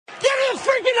a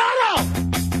freaking auto!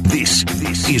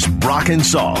 This is Brock and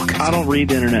Salk. I don't read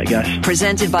the internet, guys.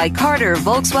 Presented by Carter,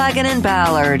 Volkswagen, and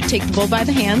Ballard. Take the bull by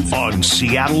the hands. On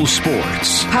Seattle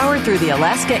Sports. Powered through the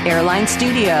Alaska Airlines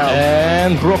Studio.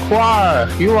 And Brooke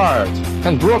Hewart.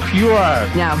 And Brooke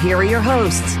Hewart. Now here are your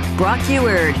hosts, Brock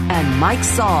Heward and Mike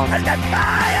Salk.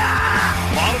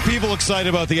 A lot of people excited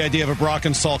about the idea of a Brock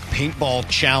and Salk paintball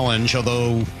challenge,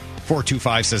 although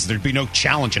 425 says there'd be no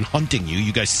challenge in hunting you.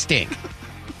 You guys stink.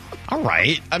 All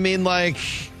right. I mean, like...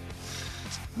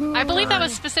 I believe that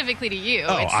was specifically to you.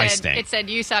 Oh, I stink. It said,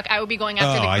 you suck. I would be going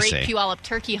after the great Puyallup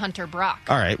turkey hunter, Brock.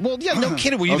 All right. Well, yeah, no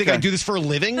kidding. Well, you think I do this for a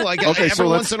living? Like,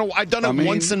 I've done it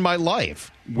once in my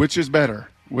life. Which is better?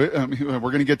 We're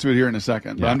going to get to it here in a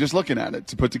second. But I'm just looking at it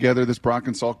to put together this Brock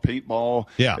and Salk paintball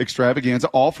extravaganza,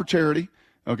 all for charity.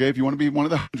 Okay, if you want to be one of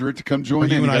the 100 to come join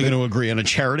in. Are you and I going to agree on a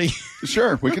charity?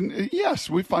 Sure, we can. Yes,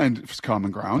 we find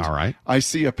common ground. All right. I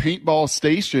see a paintball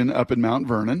station up in Mount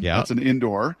Vernon. Yeah. That's an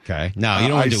indoor. Okay. No, you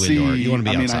don't want to do indoor. You want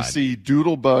to be outside. I see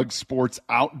Doodlebug Sports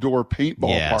Outdoor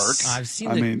Paintball Park. I've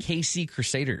seen the KC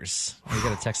Crusaders. We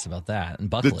got a text about that in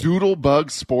Buckley. The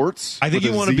Doodlebug Sports. I think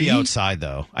you want to be outside,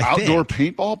 though. Outdoor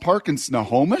paintball park in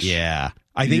Snohomish? Yeah.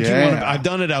 I think you want to. I've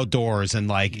done it outdoors, and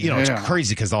it's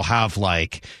crazy because they'll have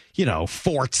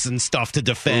forts and stuff to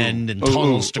defend and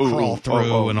tunnels to crawl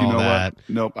through and all that. What?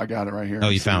 Nope, I got it right here. Oh,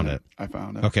 you found it? I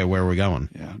found it. Okay, where are we going?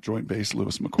 Yeah, Joint Base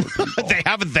Lewis McCoy paintball. They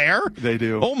have it there? They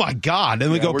do. Oh, my God.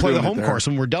 Then we go play the home course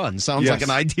when we're done. Sounds like an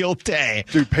ideal day.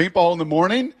 Dude, paintball in the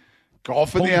morning,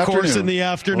 golf in the afternoon. Home course in the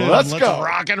afternoon. Let's go.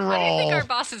 Rock and roll. How do you think our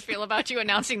bosses feel about you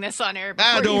announcing this on air?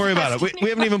 Don't worry about it. We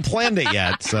haven't even planned it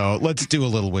yet, so let's do a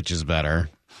little Which is Better.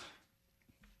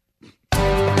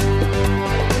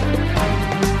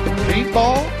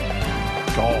 Paintball,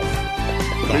 golf.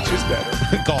 Which is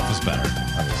better? Golf is better,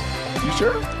 obviously. You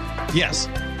sure? Yes.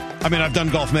 I mean, I've done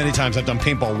golf many times. I've done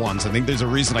paintball once. I think there's a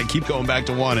reason I keep going back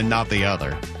to one and not the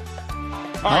other.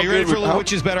 All right, you ready for a little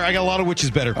Which is Better? I got a lot of Which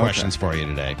is Better questions for you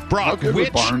today. Brock,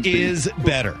 which is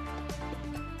better?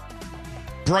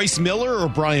 Bryce Miller or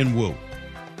Brian Wu?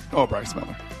 Oh, Bryce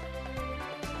Miller.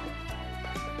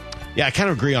 Yeah, I kind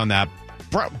of agree on that.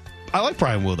 I like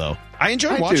Brian Wu, though. I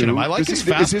enjoy watching him. I like his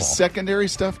fastball. Is his secondary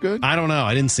stuff good? I don't know.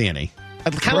 I didn't see any.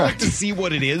 I'd kind of like to see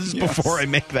what it is before I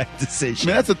make that decision.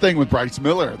 I mean, that's the thing with Bryce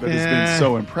Miller that has been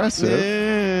so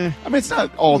impressive. I mean, it's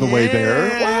not all the way there.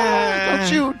 Well,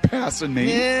 don't you passing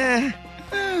me.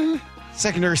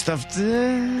 Secondary stuff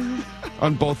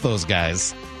on both those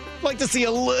guys. I'd like to see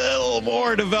a little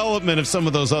more development of some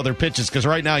of those other pitches, because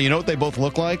right now, you know what they both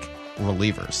look like?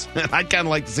 Relievers. I'd kind of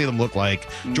like to see them look like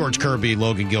George Kirby,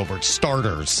 Logan Gilbert,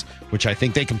 starters, which I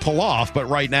think they can pull off, but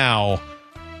right now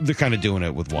they're kind of doing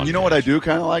it with one. You know what I do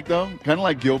kind of like, though? Kind of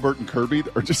like Gilbert and Kirby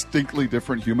are distinctly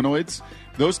different humanoids.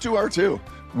 Those two are, too.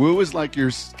 Wu is like your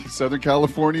Southern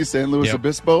California, San Luis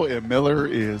Obispo, and Miller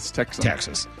is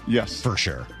Texas. Yes. For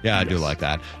sure. Yeah, I do like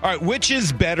that. All right, which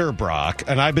is better, Brock?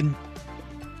 And I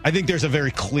think there's a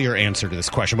very clear answer to this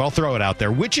question, but I'll throw it out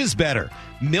there. Which is better,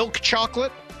 milk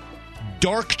chocolate,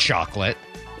 dark chocolate,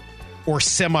 or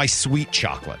semi-sweet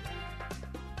chocolate?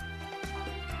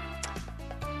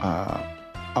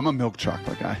 I'm a milk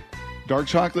chocolate guy. Dark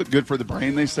chocolate, good for the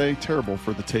brain, they say. Terrible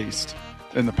for the taste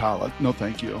and the palate. No,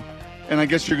 thank you. And I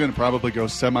guess you're going to probably go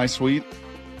semi-sweet.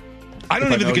 I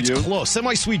don't even think it's close.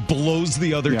 Semi-sweet blows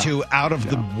the other two out of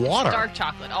the water. Dark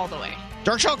chocolate all the way.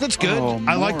 Dark chocolate's good.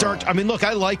 I like dark. I mean, look,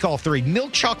 I like all three.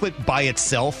 Milk chocolate by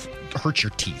itself hurts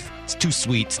your teeth. It's too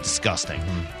sweet. It's disgusting.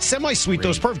 Semi-sweet, though,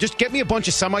 is perfect. Just get me a bunch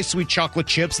of semi-sweet chocolate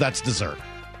chips. That's dessert.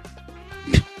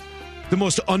 The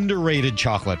most underrated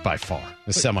chocolate by far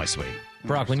is semi-sweet.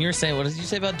 Brock, when you were saying, what did you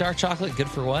say about dark chocolate? Good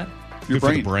for what? Good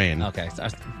for the brain. Okay. So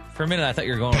for a minute, I thought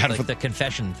you were going with the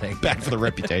confession thing. Bad for the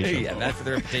reputation. Yeah, bad for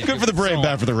the reputation. Good for the brain,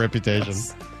 bad for the reputation.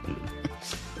 Yes.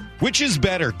 Which is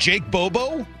better, Jake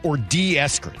Bobo or D.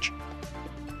 Eskridge?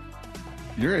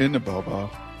 You're into Bobo.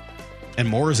 And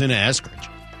more is into Eskridge.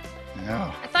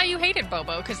 Yeah. I thought you hated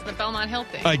Bobo because of the Belmont Hill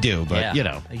thing. I do, but you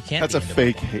know. You can't. That's a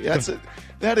fake hate.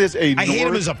 That is a I hate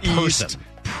him as a person.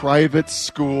 Private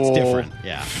school. It's different.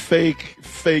 Yeah.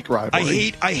 Fake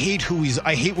rivalry. I hate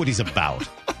what he's about.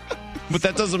 But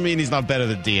that doesn't mean he's not better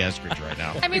than D. Eskridge right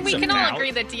now. I mean, we can all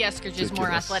agree that D. Eskridge is more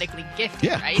athletically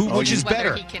gifted, right? Which is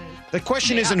better? The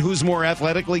question isn't who's more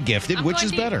athletically gifted, which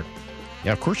is better?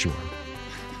 Yeah, of course you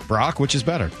are. Brock, which is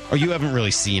better? Oh, you haven't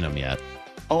really seen him yet.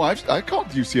 Oh, I called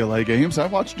UCLA games. I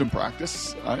watched him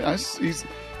practice.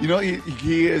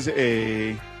 He is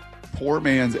a poor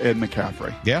man's Ed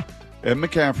McCaffrey. Yeah. Ed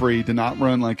McCaffrey did not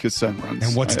run like his son runs.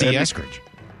 And what's D. Eskridge?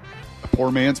 A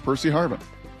poor man's Percy Harvin.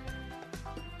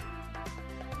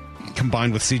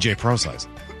 Combined with CJ Pro size.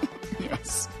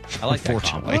 Yes. I like that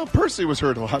Unfortunately. Well, Percy was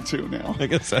hurt a lot too now. I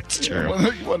guess that's true.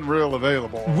 He wasn't real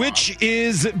available. Which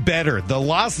is better, the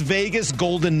Las Vegas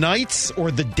Golden Knights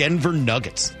or the Denver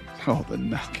Nuggets? Oh, the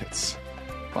Nuggets.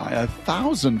 By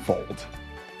 1,000-fold.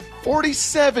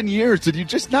 47 years. Did you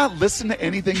just not listen to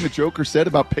anything the Joker said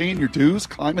about paying your dues,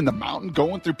 climbing the mountain,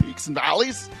 going through peaks and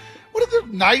valleys? What are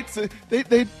the Knights?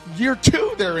 They year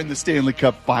 2, they're in the Stanley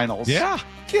Cup Finals. Yeah.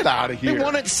 Get out of here. They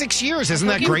won it 6 years. Isn't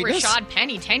that Give greatness? Rashad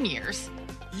Penny 10 years.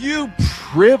 You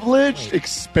privileged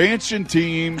expansion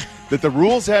team that the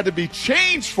rules had to be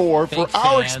changed for Fake our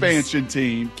fans. expansion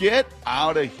team. Get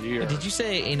out of here. Did you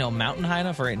say ain't no mountain high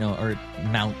enough or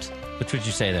mount? Which would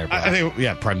you say there, bro? I think,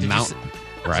 yeah, probably Did you mountain.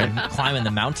 Right? Say climbing the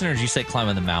mountain, or did you say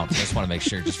climbing the mountain? I just want to make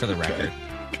sure, just for the record,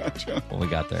 Gotcha. what we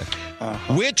got there.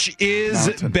 Which is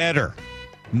Mountain. better,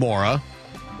 Maura?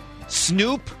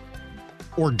 Snoop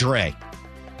or Dre?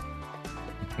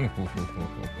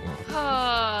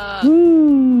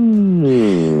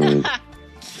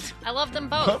 I love them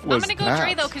both. What I'm was going to go that?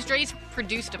 Dre, though, because Dre's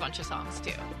produced a bunch of songs,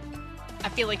 too. I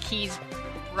feel like he's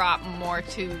brought more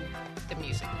to the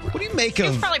music world. What do you make He's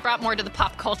of... probably brought more to the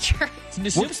pop culture.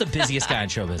 Snoop's the busiest guy in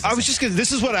show business. I was just gonna.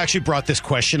 This is what actually brought this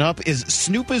question up. Is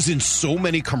Snoop is in so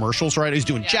many commercials, right? He's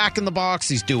doing Yeah. Jack in the Box.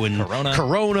 He's doing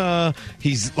Corona.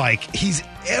 He's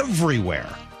everywhere.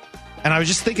 And I was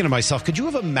just thinking to myself, could you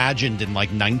have imagined in like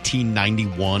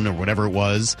 1991 or whatever it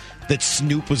was that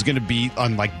Snoop was going to be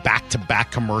on like back-to-back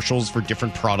commercials for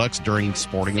different products during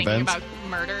sporting Thinking events? about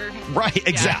murder. Right,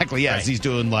 exactly. Yes, Right. he's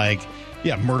doing like,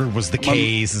 murder was the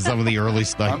case and some of the early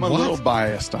stuff. I'm a little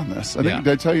biased on this. I think, Yeah. did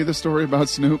I tell you the story about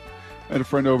Snoop? I had a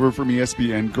friend over from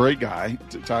ESPN, great guy.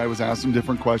 Ty was asking him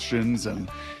different questions, and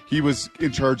he was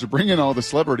in charge of bringing all the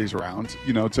celebrities around,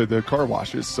 to the car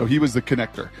washes. So he was the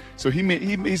connector. So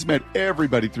he's met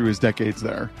everybody through his decades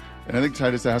there. And I think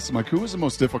Ty just asked him, like, who was the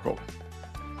most difficult?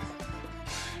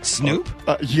 Snoop?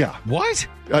 Yeah. What?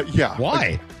 Yeah.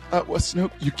 Why? Well,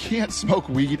 Snoop, you can't smoke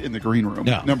weed in the green room,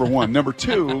 No. number one. Number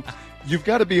two, you've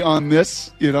got to be on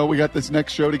this. We got this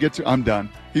next show to get to. I'm done.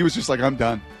 He was just like, I'm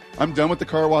done. I'm done with the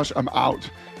car wash. I'm out.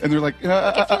 And they're like,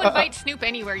 If you invite Snoop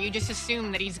anywhere, you just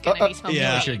assume that he's going to be smoking.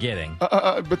 yeah. what you're getting.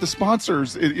 but the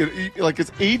sponsors, like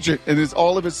his agent and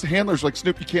all of his handlers, like,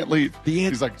 Snoop, you can't leave.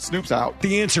 He's like, Snoop's out.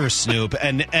 The answer is Snoop,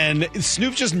 and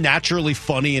Snoop's just naturally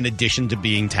funny in addition to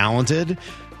being talented.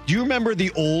 Do you remember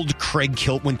the old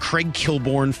when Craig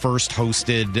Kilborn first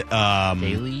hosted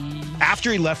Daily?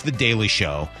 After he left the Daily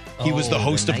Show, he was the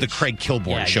host of the Craig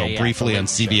Kilborn show briefly on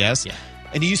CBS. Yeah.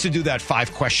 And he used to do that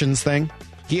 5 questions thing.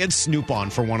 He had Snoop on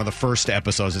for one of the first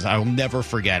episodes. I will never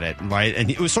forget it, right? And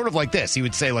it was sort of like this. He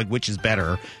would say, like, which is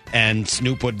better? And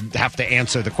Snoop would have to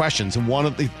answer the questions. And one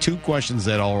of the 2 questions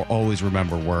that I'll always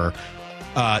remember were,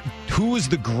 who is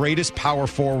the greatest power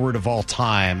forward of all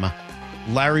time?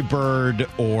 Larry Bird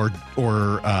or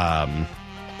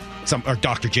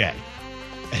Dr. J?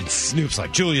 And Snoop's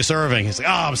like, Julius Erving. He's like,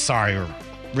 I'm sorry, we're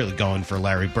really going for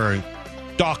Larry Bird.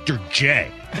 Dr. J.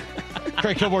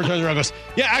 Craig Kilborn turns around and goes,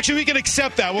 yeah, actually, we can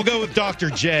accept that. We'll go with Dr.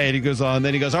 J. And he goes on.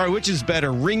 Then he goes, all right, which is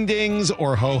better, ring dings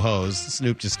or ho-hos?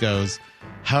 Snoop just goes,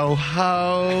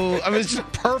 ho-ho. I mean, it's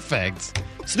just perfect.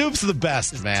 Snoop's the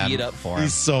best, man. tee it up for him.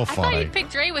 He's so I thought funny. you'd pick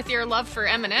Dre with your love for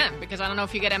Eminem, because I don't know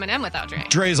if you get Eminem without Dre.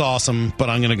 Dre's awesome, but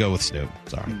I'm going to go with Snoop.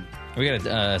 Sorry. We got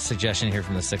a suggestion here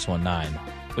from the 619.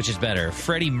 Which is better,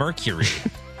 Freddie Mercury?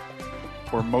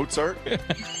 Or Mozart.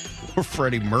 Or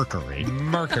Freddie Mercury.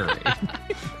 Mercury.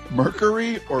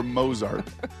 Mercury or Mozart.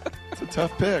 It's a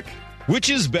tough pick. Which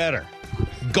is better,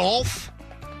 golf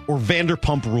or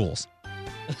Vanderpump Rules?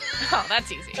 Oh, that's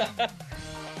easy.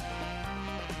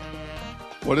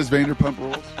 What is Vanderpump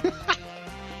Rules?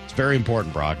 It's very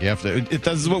important, Brock. You have to. This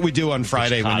is what we do on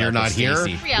Friday when caught you're up not with here.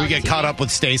 Stacey. We get caught up with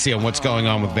Stacey on what's going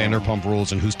on with Vanderpump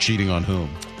Rules and who's cheating on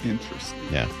whom. Interesting.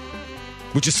 Yeah.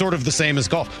 Which is sort of the same as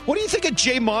golf. What do you think of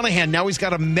Jay Monahan? Now he's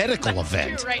got a medical That's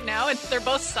event. true right now. They're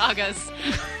both sagas.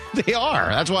 They are.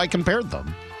 That's why I compared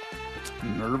them.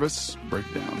 Nervous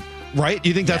breakdown. Right?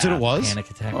 You think that's what it was? Panic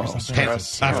attack Oh, or something.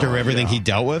 stress. After Oh, everything yeah. he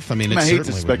dealt with? I mean, it I hate to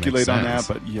certainly would make speculate on that,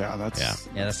 sense. but yeah, that's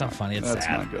Yeah, that's not funny. It's that's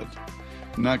sad. not good.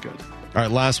 Not good. All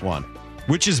right, last one.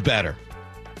 Which is better?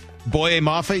 Boye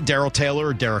Mafe, Daryl Taylor,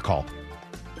 or Derek Hall?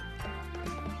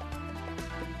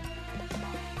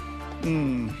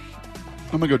 I'm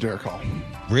gonna go Derek Hall.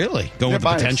 Really? Going with the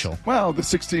Bias. potential. Well, the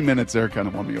 16 minutes there kind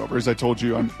of won me over. As I told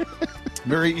you, I'm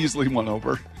very easily won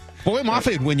over. Boye Mafe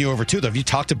would win you over, too, though. Have you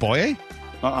talked to Boye?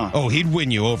 Oh, he'd win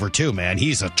you over, too, man.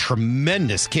 He's a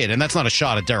tremendous kid. And that's not a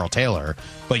shot at Daryl Taylor,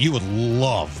 but you would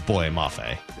love Boye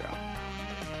Mafe. Yeah.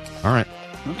 All right.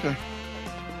 Okay.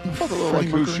 Felt a little like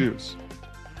whose shoes?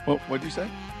 What'd you say?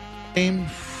 Name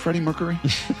Freddie Mercury.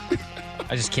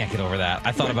 I just can't get over that.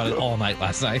 I thought about it all night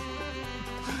last night.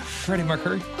 Freddie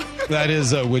Mercury. That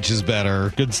is which is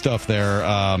better. Good stuff there.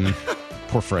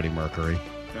 Poor Freddie Mercury.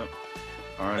 Yep.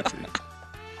 All right.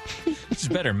 Which is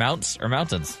better, mounts or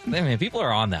mountains? I mean, people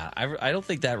are on that. I don't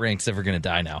think that rank's ever going to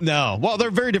die now. No. Well,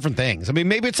 they're very different things. I mean,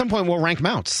 maybe at some point we'll rank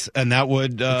mounts, and that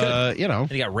would, And you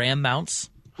got Ram mounts.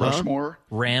 Rushmore.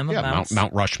 Ram mounts.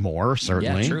 Mount Rushmore,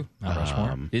 certainly. Yeah, true. Mount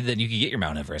Rushmore. Then you could get your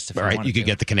Mount Everest if you wanted you could to.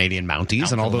 get the Canadian Mounties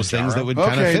Mount and all those things that would Okay,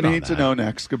 kind of fit on need that. to know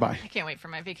next. Goodbye. I can't wait for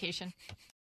my vacation.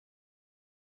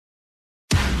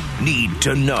 Need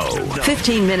to know.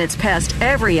 15 minutes past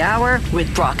every hour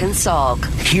with Brock and Salk.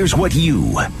 Here's what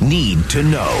you need to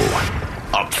know.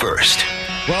 Up first.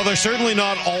 Well, they're certainly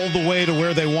not all the way to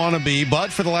where they want to be,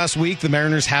 but for the last week, the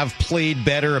Mariners have played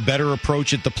better, a better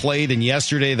approach at the plate, and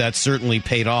yesterday that certainly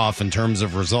paid off in terms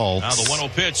of results. Now the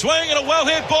 1-0 pitch, swing and a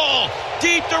well-hit ball,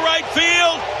 deep to right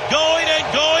field, going and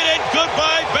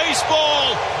goodbye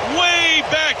baseball, way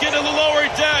back into the lower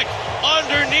deck,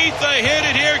 underneath the hit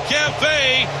it here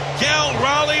cafe, Cal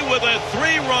Raleigh with a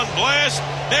 3-run blast.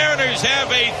 Mariners have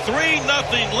a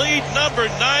 3-0 lead, number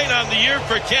 9 on the year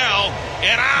for Cal,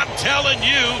 and I'm telling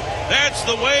you, that's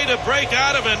the way to break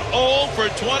out of an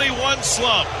 0-for-21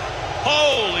 slump.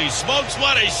 Holy smokes,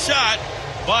 what a shot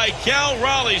by Cal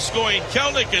Raleigh, scoring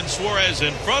Kelnick and Suarez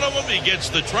in front of him. He gets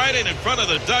the trident in front of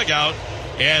the dugout,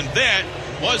 and that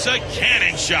was a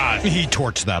cannon shot. He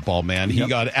torched that ball, man. He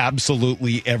got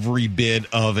absolutely every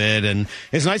bit of it, and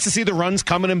it's nice to see the runs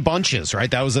coming in bunches,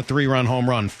 right? That was a 3-run home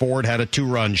run. Ford had a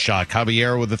 2-run shot.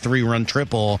 Caballero with a 3-run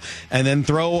triple, and then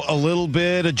throw a little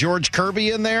bit of George Kirby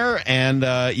in there, and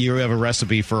you have a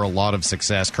recipe for a lot of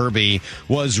success. Kirby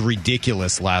was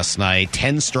ridiculous last night.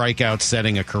 10 strikeouts,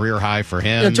 setting a career high for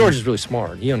him. Yeah, George is really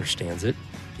smart. He understands it.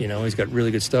 You know, he's got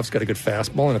really good stuff. He's got a good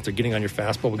fastball, and if they're getting on your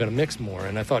fastball, we're going to mix more.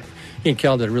 And I thought he and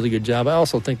Cal did a really good job. I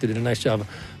also think they did a nice job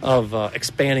of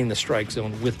expanding the strike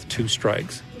zone with 2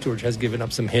 strikes. George has given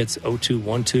up some hits, 0-2,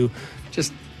 1-2,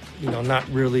 just, not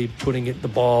really putting the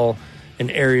ball in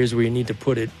areas where you need to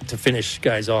put it to finish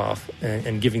guys off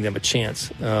and giving them a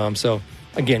chance. So,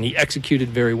 again, he executed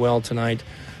very well tonight.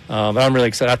 But I'm really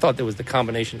excited. I thought that was the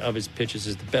combination of his pitches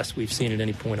is the best we've seen at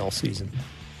any point all season.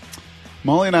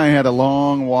 Molly and I had a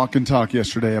long walk and talk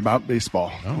yesterday about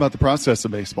baseball, about the process of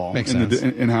baseball,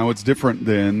 and how it's different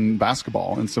than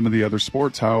basketball and some of the other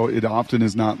sports, how it often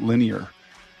is not linear.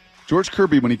 George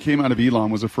Kirby, when he came out of Elon,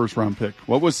 was a first-round pick.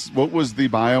 What was the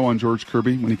bio on George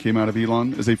Kirby when he came out of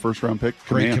Elon as a first-round pick?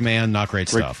 Great command, not great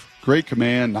stuff. Great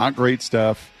command, not great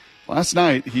stuff. Last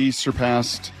night, he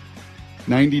surpassed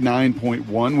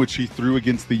 99.1, which he threw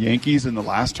against the Yankees in the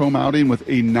last home outing with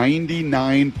a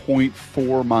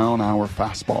 99.4 mile an hour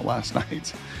fastball last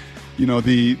night.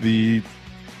 The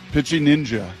pitching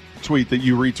ninja tweet that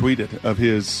you retweeted of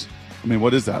his,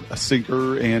 what is that? A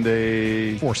sinker and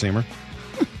a 4-seamer.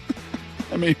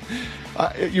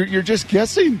 You're just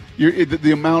guessing.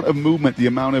 The amount of movement, the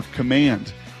amount of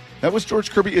command. That was George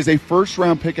Kirby, is a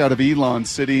first-round pick out of Elon,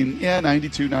 sitting,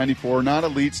 92, 94, not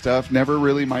elite stuff, never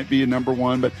really might be a number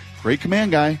 1, but great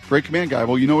command guy.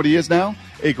 Well, you know what he is now?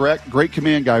 A great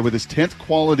command guy with his 10th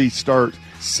quality start,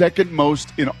 second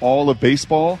most in all of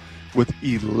baseball with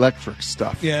electric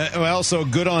stuff. Yeah, well, so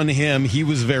good on him. He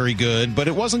was very good, but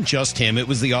it wasn't just him. It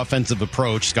was the offensive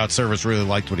approach. Scott Service really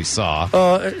liked what he saw.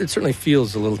 It certainly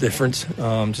feels a little different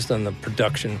just on the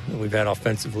production that we've had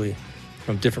offensively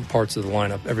from different parts of the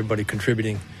lineup, everybody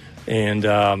contributing. And,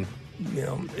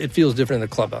 it feels different in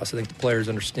the clubhouse. I think the players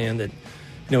understand that,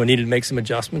 we needed to make some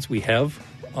adjustments. We have.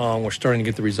 We're starting to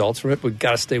get the results from it, but we've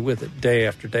got to stay with it day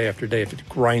after day after day. Have to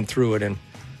grind through it. And,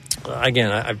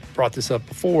 again, I've brought this up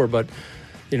before, but,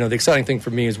 the exciting thing for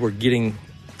me is we're getting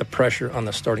the pressure on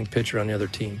the starting pitcher on the other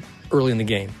team early in the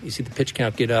game. You see the pitch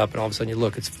count get up, and all of a sudden you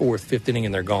look, it's 4th, 5th inning,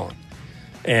 and they're gone.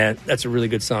 And that's a really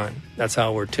good sign. That's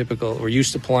how we're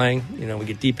used to playing. We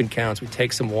get deep in counts. We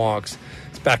take some walks.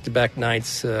 It's back-to-back nights,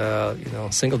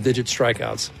 single-digit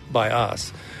strikeouts by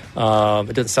us.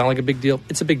 It doesn't sound like a big deal.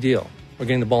 It's a big deal. We're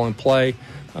getting the ball in play.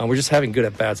 We're just having good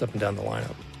at-bats up and down the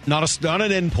lineup. Not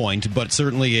an end point, but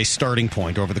certainly a starting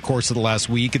point. Over the course of the last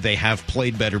week, they have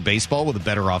played better baseball with a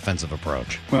better offensive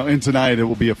approach. Well, and tonight it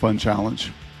will be a fun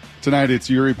challenge. Tonight it's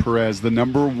Yuri Perez, the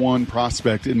number 1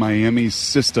 prospect in Miami's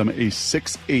system, a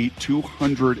 6'8",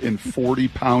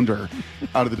 240-pounder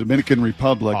out of the Dominican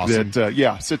Republic. Awesome.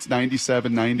 That, sits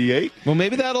 97, 98. Well,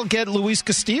 maybe that'll get Luis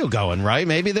Castillo going, right?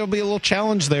 Maybe there'll be a little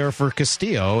challenge there for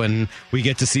Castillo, and we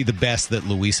get to see the best that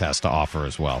Luis has to offer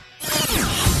as well.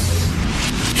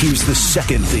 Here's the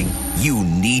second thing you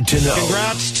need to know.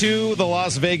 Congrats to the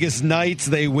Las Vegas Knights.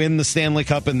 They win the Stanley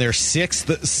Cup in their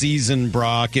 6th season,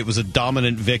 Brock. It was a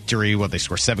dominant victory. They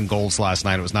scored 7 goals last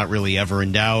night. It was not really ever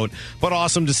in doubt. But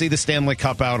awesome to see the Stanley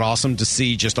Cup out. Awesome to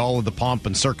see just all of the pomp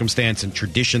and circumstance and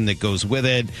tradition that goes with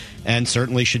it. And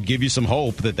certainly should give you some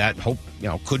hope that hope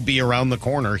could be around the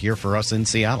corner here for us in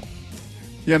Seattle.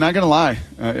 Yeah, not going to lie.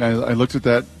 I looked at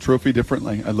that trophy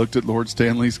differently. I looked at Lord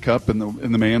Stanley's Cup and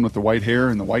the man with the white hair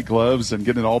and the white gloves and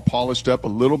getting it all polished up a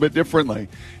little bit differently.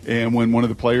 And when one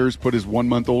of the players put his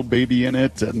 1-month-old baby in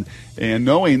it and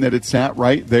knowing that it sat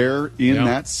right there in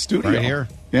that studio. Right here.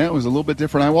 Yeah, it was a little bit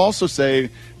different. I will also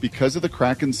say, because of the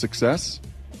Kraken's success,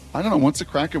 I don't know, once the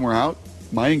Kraken were out,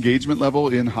 my engagement level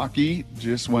in hockey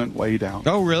just went way down.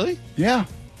 Oh, really? Yeah.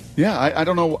 Yeah, I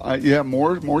don't know.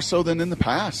 More so than in the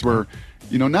past where –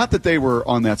 not that they were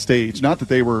on that stage, not that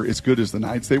they were as good as the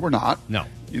Knights. They were not. No.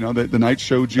 The Knights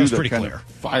showed you that kind of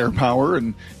firepower,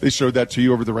 and they showed that to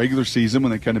you over the regular season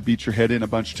when they kind of beat your head in a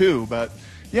bunch too. But,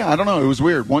 yeah, I don't know. It was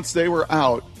weird. Once they were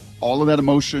out, all of that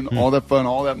emotion, all that fun,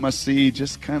 all that must-see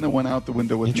just kind of went out the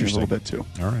window with me a little bit too.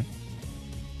 All right.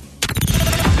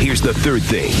 Here's the third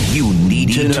thing you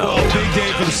need to know. Big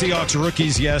day for the Seahawks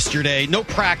rookies yesterday. No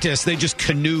practice. They just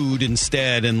canoed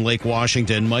instead in Lake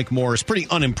Washington. Mike Morris pretty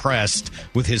unimpressed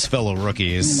with his fellow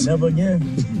rookies. Never again.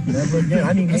 Never again.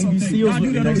 I need Navy SEALs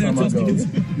with me next time I go.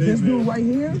 This dude right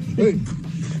here,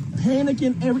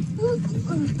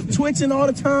 panicking, twitching all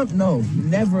the time. No,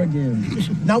 never again.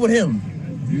 Not with him.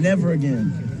 Never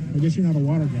again. I guess you're not a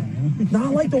water guy, huh? No, I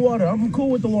like the water. I'm cool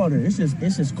with the water. It's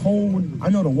just cold. I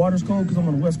know the water's cold because I'm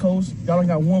on the West Coast. Y'all ain't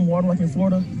got warm water like in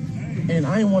Florida. And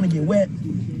I didn't want to get wet.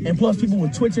 And plus, people were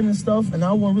twitching and stuff, and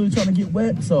I wasn't really trying to get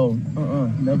wet. So,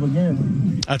 never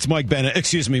again. That's Mike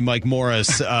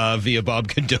Morris via Bob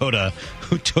Condota,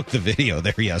 who took the video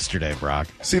there yesterday, Brock.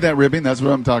 See that ribbing? That's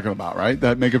what I'm talking about, right?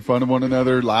 That making fun of one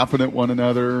another, laughing at one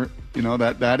another.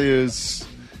 That is...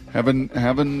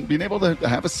 being able to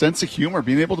have a sense of humor,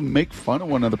 being able to make fun of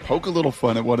one another, poke a little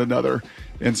fun at one another.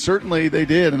 And certainly they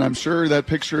did. And I'm sure that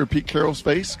picture of Pete Carroll's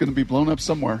face is going to be blown up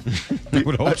somewhere. I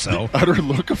would hope so. The utter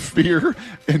look of fear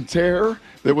and terror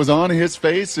that was on his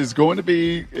face is going to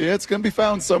be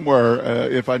found somewhere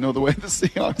if I know the way the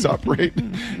Seahawks operate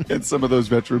and some of those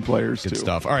veteran players Good too.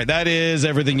 stuff. All right, that is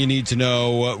everything you need to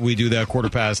know. We do that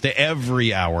 1/4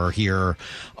 every hour here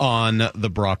on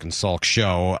the Brock and Salk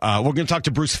Show. We're going to talk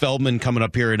to Bruce Feldman coming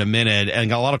up here in a minute, and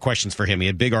got a lot of questions for him. He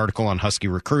had a big article on Husky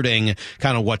recruiting,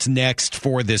 kind of what's next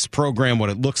for this program, what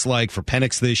it looks like for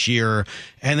Penix this year,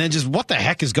 and then just what the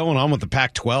heck is going on with the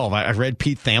Pac-12. I read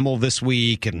Pete Thamel this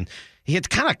week, and he had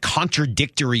kind of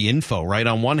contradictory info, right?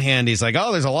 On one hand, he's like,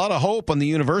 there's a lot of hope on the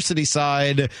university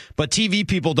side, but TV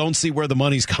people don't see where the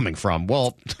money's coming from.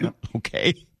 Well,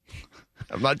 okay.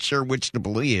 I'm not sure which to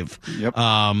believe. Yep.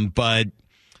 But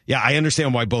yeah, I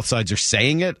understand why both sides are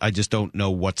saying it. I just don't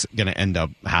know what's going to end up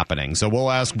happening. So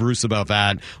we'll ask Bruce about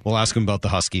that. We'll ask him about the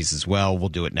Huskies as well. We'll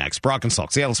do it next. Brock and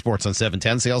Salk, Seattle Sports on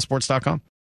 710, seattlesports.com.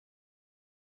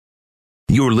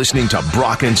 You're listening to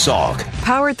Brock and Salk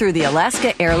Powered through the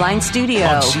Alaska Airlines Studio.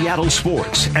 on Seattle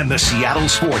Sports and the Seattle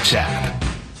Sports app.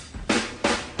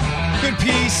 Good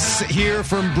piece here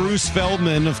from Bruce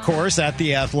Feldman, of course, at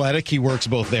The Athletic. He works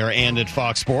both there and at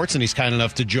Fox Sports, and he's kind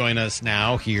enough to join us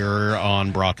now here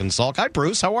on Brock and Salk. Hi,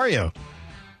 Bruce. How are you?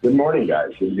 Good morning, guys.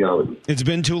 How's it going? It's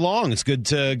been too long. It's good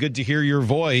to hear your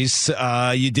voice.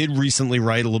 You did recently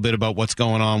write a little bit about what's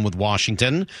going on with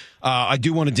Washington. I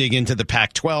do want to dig into the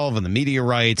Pac-12 and the media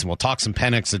rights, and we'll talk some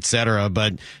Penix, et cetera,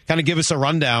 but kind of give us a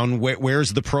rundown.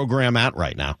 Where's the program at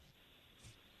right now?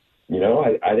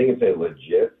 I think it's a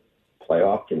legit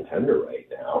playoff contender right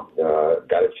now.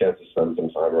 Got a chance to spend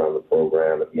some time around the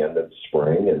program at the end of the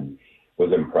spring and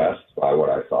was impressed by what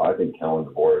I saw. I think Kellen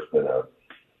DeBoer has been a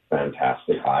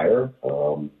fantastic hire.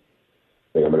 I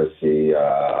think I'm going to see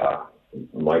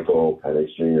Michael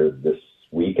Penix Jr. this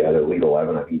week at Elite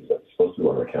 11. I think he's supposed to be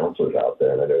one of the counselors out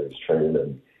there, and I know he's training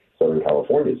in Southern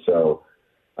California. So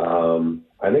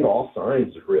I think all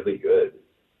signs are really good,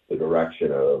 the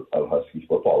direction of Huskies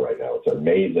football right now. It's an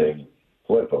amazing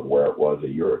flip of where it was a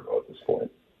year ago at this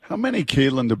point. How many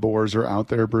Kalen DeBoers are out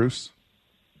there, Bruce?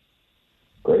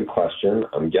 Great question.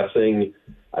 I'm guessing,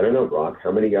 I don't know, Brock,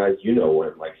 how many guys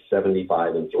went like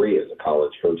 75-3 as a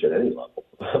college coach at any level?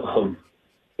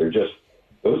 They're just,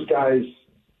 those guys,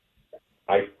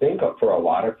 I think for a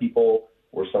lot of people,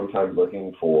 we're sometimes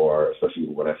looking for, especially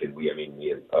when I say we, I mean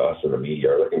me and us in the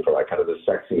media, are looking for like kind of the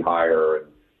sexy hire and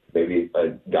maybe a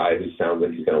guy who sounds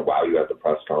like he's going to wow you at the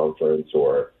press conference,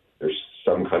 or there's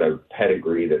some kind of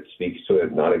pedigree that speaks to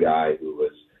it, not a guy who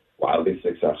was wildly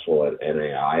successful at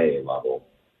NAIA level.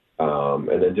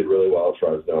 and then did really well at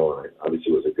Fresno, and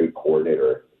obviously was a good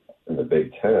coordinator in the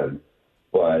Big Ten.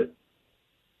 But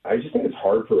I just think it's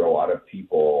hard for a lot of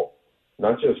people,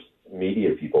 not just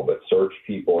media people, but search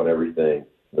people and everything,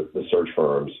 the search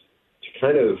firms, to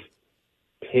kind of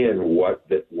pin what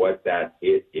that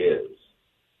it is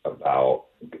about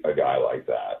a guy like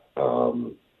that.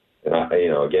 And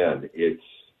again,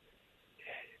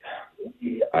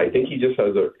 I think he just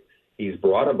he's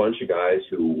brought a bunch of guys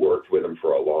who worked with him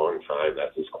for a long time.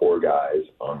 That's his core guys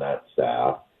on that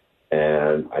staff.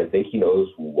 And I think he knows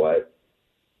what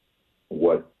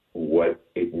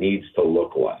it needs to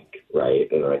look like,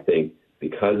 right? And I think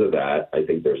because of that, I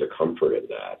think there's a comfort in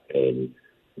that. And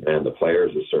the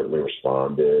players have certainly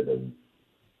responded. And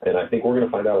I think we're going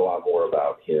to find out a lot more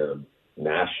about him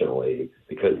nationally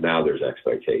because now there's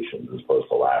expectations as opposed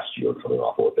to last year coming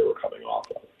off of what they were coming off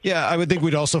of. Yeah, I would think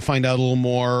we'd also find out a little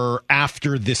more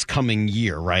after this coming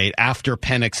year, right? After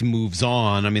Penix moves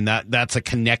on. I mean, that's a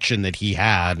connection that he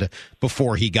had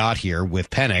before he got here with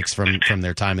Penix from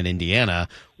their time in Indiana.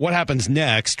 What happens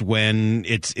next when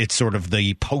it's sort of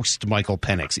the post-Michael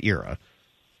Penix era?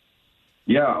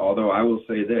 Yeah, although I will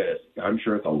say this, I'm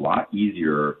sure it's a lot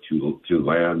easier to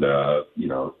land an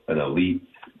elite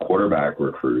quarterback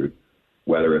recruit,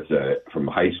 whether it's from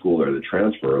high school or the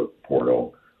transfer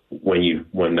portal, when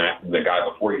the guy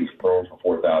before he's thrown for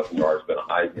 4,000 yards, been a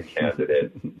Heisman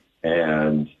candidate,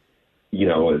 and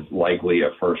is likely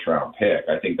a first round pick.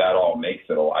 I think that all makes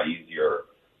it a lot easier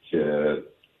to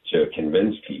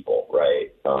convince people,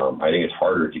 right? I think it's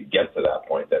harder to get to that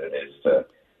point than it is to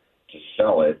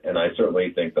sell it. And I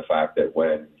certainly think the fact that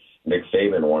when Nick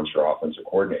Saban wants your offensive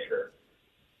coordinator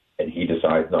and he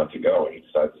decides not to go and he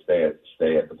decides to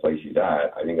stay at the place he's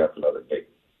at, I think that's another big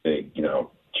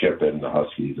chip in the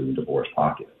Huskies and DeBoer's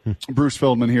pocket. Bruce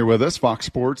Feldman here with us, Fox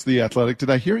Sports, The Athletic. Did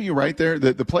I hear you right there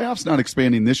that the playoffs not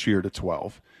expanding this year to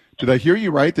 12? Did I hear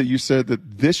you right that you said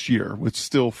that this year, with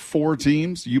still 4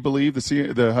 teams, you believe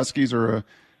the Huskies are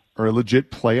a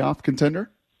legit playoff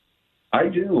contender? I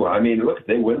do. I mean, look, if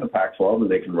they win the Pac-12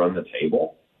 and they can run the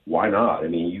table, why not? I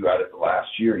mean, you got it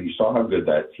last year. You saw how good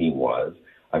that team was.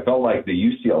 I felt like the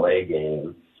UCLA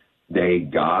game, they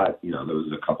got, there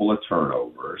was a couple of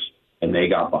turnovers, and they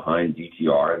got behind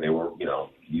DTR, and they were,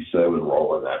 UCLA was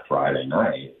rolling that Friday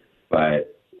night.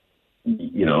 But,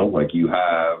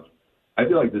 I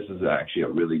feel like this is actually a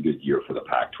really good year for the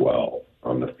Pac-12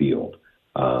 on the field.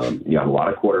 You have a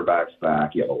lot of quarterbacks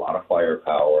back. You have a lot of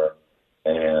firepower.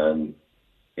 And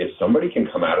if somebody can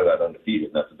come out of that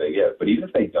undefeated, that's a big if. But even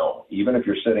if they don't, even if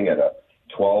you're sitting at a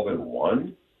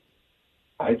 12-1,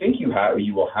 I think you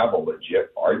will have a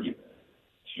legit argument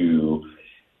to,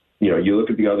 you look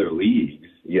at the other leagues.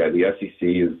 Yeah, the SEC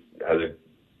has a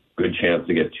good chance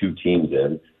to get 2 teams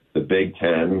in. The Big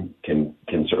Ten can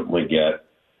certainly get,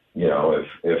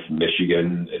 if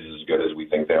Michigan is as good as we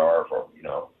think they are,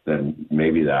 then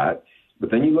maybe that. But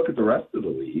then you look at the rest of the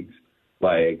leagues,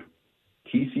 like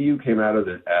TCU came out of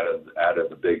the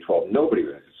Big 12. Nobody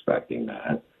was expecting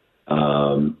that.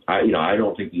 I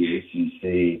don't think the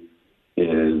ACC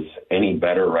is any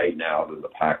better right now than the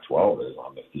Pac-12 is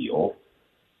on the field.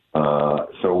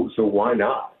 So why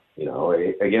not?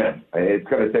 Again, it's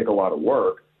going to take a lot of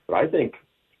work, but I think,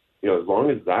 as long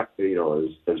as that,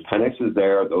 as Penix is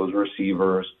there, those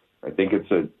receivers, I think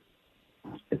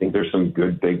there's some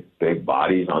good big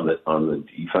bodies on the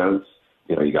defense.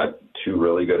 You got 2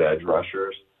 really good edge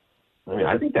rushers. I mean,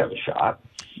 I think they have a shot.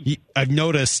 I've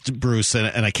noticed, Bruce,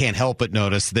 and I can't help but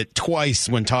notice that twice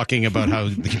when talking about how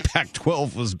the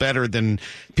Pac-12 was better than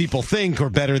people think or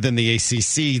better than the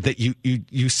ACC, that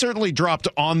you certainly dropped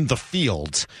on the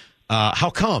field. How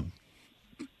come?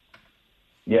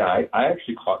 Yeah, I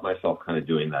actually caught myself kind of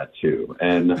doing that too.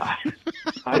 And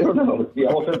I don't know, it's the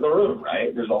elephant in the room,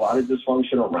 right? There's a lot of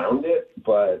dysfunction around it,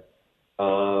 but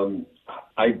I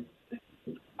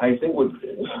think with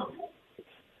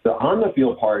the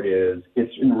on-the-field part is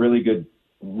it's been really good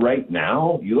right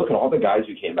now. You look at all the guys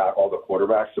who came back, all the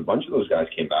quarterbacks, a bunch of those guys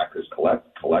came back because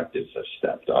collectives have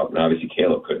stepped up. And obviously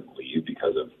Caleb couldn't leave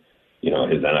because of,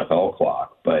 his NFL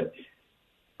clock. But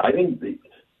I think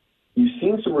you've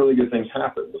seen some really good things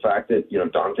happen. The fact that,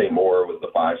 Dante Moore was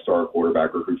the 5-star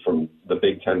quarterback recruit from the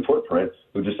Big Ten footprint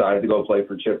who decided to go play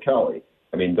for Chip Kelly.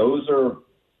 I mean, those are,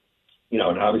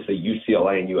 and obviously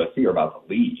UCLA and USC are about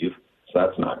to leave, so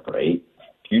that's not great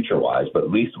future-wise. But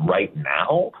at least right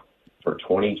now, for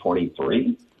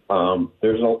 2023,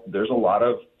 there's a lot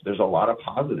of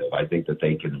positive. I think that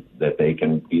they can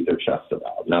beat their chest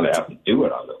about. Now they have to do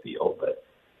it on the field, but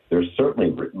there's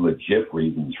certainly legit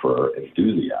reasons for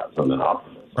enthusiasm and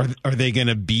optimism. Are they going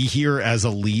to be here as a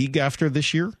league after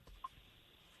this year?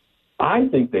 I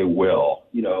think they will.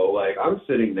 Like I'm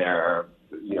sitting there,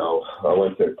 I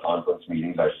went to conference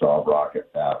meetings. I saw Brock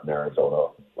out in Arizona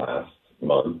last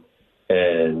month.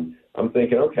 And I'm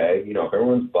thinking, okay, if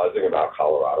everyone's buzzing about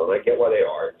Colorado, and I get why they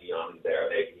are. Deion's there.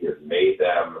 He has made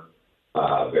them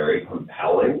very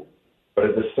compelling. But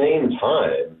at the same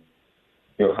time,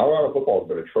 Colorado football has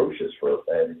been atrocious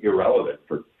and irrelevant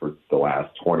for the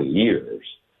last 20 years.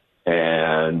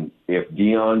 And if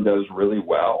Deion does really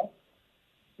well,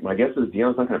 my guess is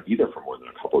Deion's not going to be there for more than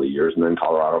a couple of years, and then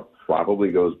Colorado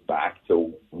probably goes back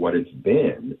to what it's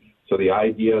been. So the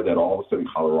idea that all of a sudden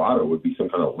Colorado would be some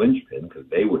kind of linchpin because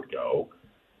they would go,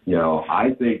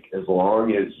 I think as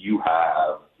long as you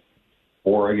have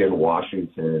Oregon,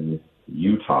 Washington,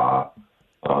 Utah,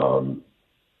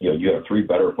 you have three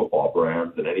better football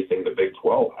brands than anything the Big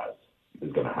 12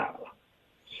 is going to have.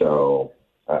 So,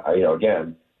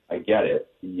 again, I get it.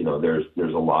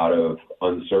 There's a lot of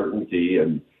uncertainty,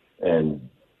 and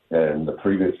the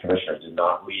previous commissioner did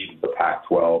not leave the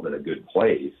Pac-12 in a good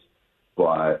place.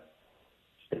 But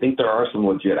I think there are some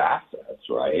legit assets,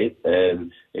 right?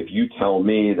 And if you tell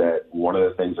me that one of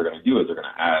the things they're going to do is they're going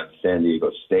to add San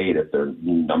Diego State if their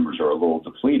numbers are a little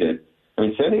depleted. I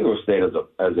mean, San Diego State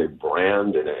as a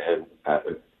brand and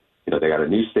they got a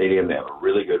new stadium. They have a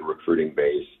really good recruiting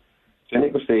base. San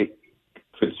Diego State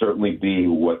could certainly be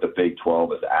what the Big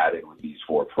 12 has added with these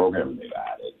four programs they've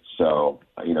added. So,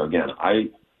 again, I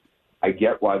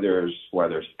get why there's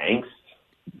angst,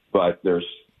 but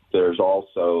there's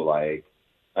also like,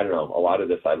 I don't know, a lot of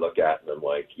this I look at and I'm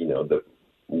like,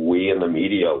 we in the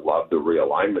media love the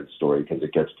realignment story because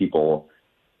it gets people,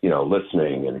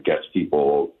 listening, and it gets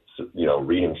people,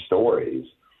 reading stories.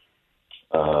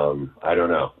 I don't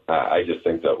know. I just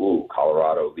think that,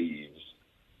 Colorado leaves.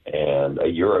 And a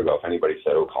year ago, if anybody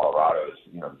said, Colorado's,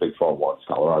 the Big 12 wants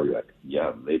Colorado, you're like,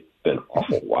 yeah, they've been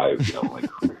awful. Why,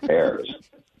 who cares?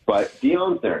 But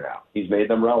Deion's there now. He's made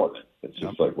them relevant. It's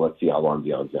just like, let's see how long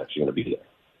Deion's actually going to be there.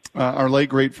 Our late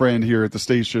great friend here at the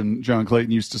station, John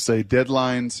Clayton, used to say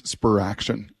deadlines spur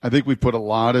action. I think we put a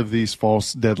lot of these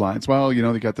false deadlines. Well,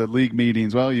 you got the league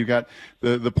meetings. Well, you got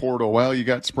the portal. Well, you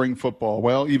got spring football.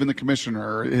 Well, even the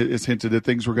commissioner has hinted that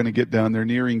things were going to get done. They're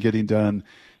nearing getting done.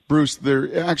 Bruce,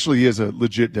 there actually is a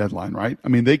legit deadline, right? I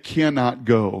mean, they cannot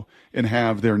go and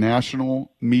have their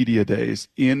national media days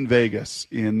in Vegas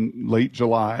in late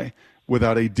July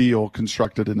without a deal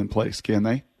constructed and in place, can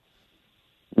they?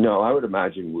 No, I would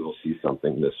imagine we'll see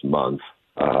something this month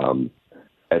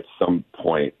at some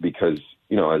point because,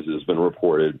 as has been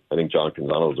reported, I think John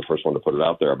Canzano was the first one to put it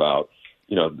out there about,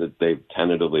 that they've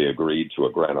tentatively agreed to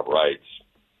a grant of rights,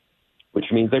 which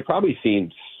means they've probably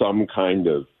seen some kind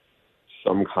of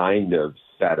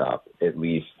setup, at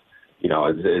least.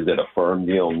 Is it a firm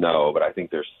deal? No, but I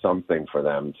think there's something for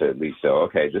them to at least say,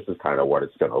 okay, this is kind of what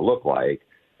it's going to look like.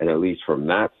 And at least from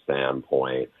that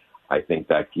standpoint, I think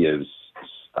that gives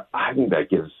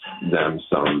them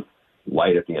some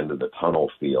light at the end of the tunnel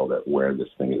feel at where this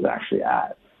thing is actually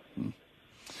at.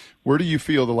 Where do you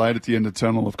feel the light at the end of the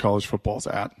tunnel of college football's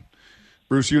at?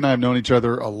 Bruce, you and I have known each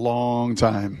other a long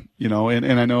time,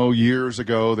 and I know years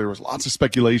ago there was lots of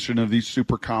speculation of these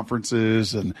super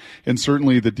conferences and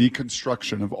certainly the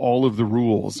deconstruction of all of the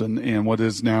rules and what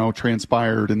has now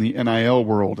transpired in the NIL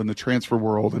world and the transfer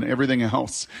world and everything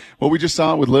else. Well, we just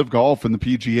saw it with Live Golf and the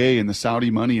PGA and the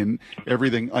Saudi money and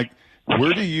everything. Like,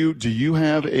 where do you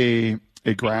have a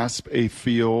grasp, a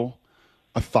feel,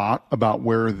 a thought about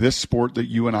where this sport that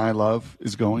you and I love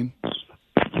is going?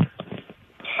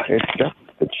 It's just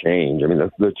the change. I mean,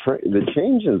 the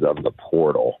changes of the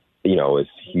portal, is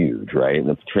huge, right? And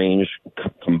the change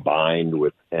combined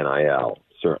with NIL,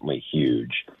 certainly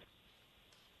huge.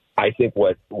 I think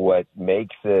what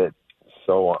makes it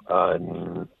so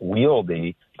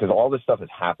unwieldy, because all this stuff is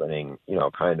happening,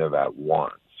 kind of at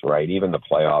once, right? Even the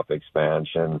playoff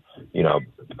expansion,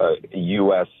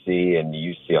 USC and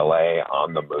UCLA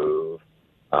on the move.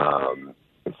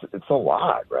 It's a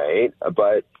lot, right?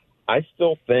 But I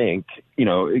still think,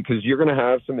 because you're going to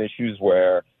have some issues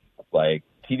where, like,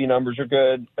 TV numbers are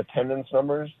good, attendance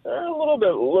numbers are a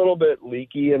little bit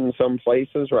leaky in some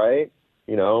places, right?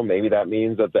 Maybe that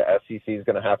means that the SEC is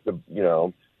going to have to,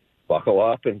 buckle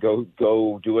up and go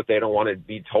do what they don't want to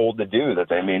be told to do, that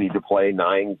they may need to play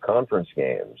 9 conference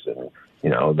games. And,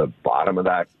 the bottom of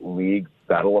that league,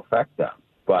 that'll affect them.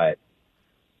 But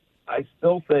I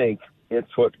still think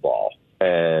it's football.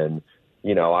 And,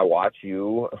 I watched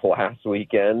you last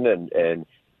weekend and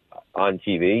on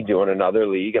TV doing another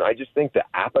league, and I just think the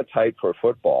appetite for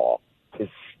football is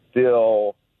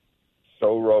still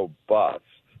so robust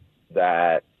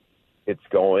that it's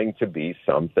going to be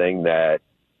something that,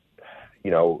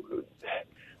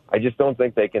 I just don't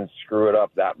think they can screw it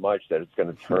up that much that it's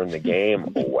going to turn the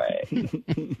game away.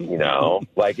 You know,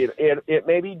 like it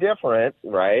may be different,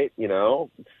 right? You know,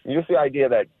 just the idea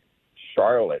that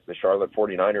the Charlotte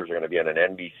 49ers are going to be in an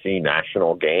NBC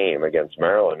national game against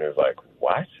Maryland is like,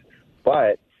 what?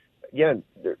 But again,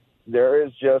 there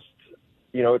is just,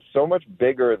 you know, it's so much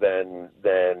bigger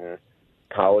than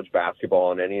college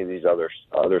basketball and any of these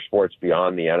other sports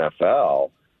beyond the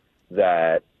NFL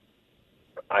that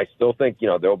I still think, you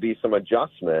know, there'll be some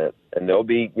adjustment, and there'll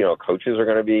be, you know, coaches are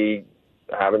going to be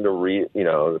having to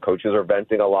the coaches are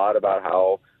venting a lot about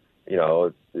how, you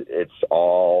know, it's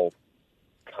all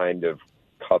kind of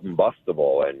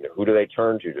combustible, and who do they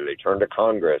turn to? Do they turn to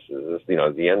Congress? Is this, you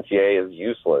know, the NCAA is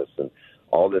useless and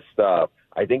all this stuff.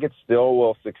 I think it still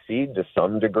will succeed to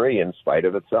some degree in spite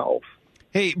of itself.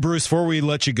 Hey, Bruce, before we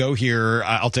let you go here,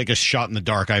 I'll take a shot in the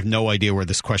dark. I have no idea where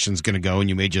this question's going to go, and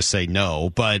you may just say no,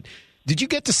 but did you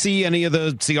get to see any of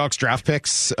the Seahawks draft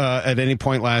picks at any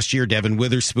point last year? Devin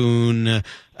Witherspoon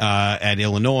at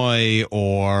Illinois,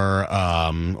 or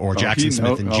Jackson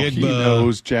Smith and Jigba? He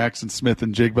knows Jackson Smith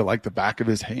and Jigba like the back of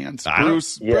his hands.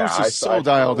 Bruce is so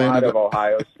dialed in. Out of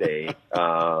Ohio State.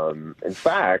 In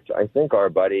fact, I think our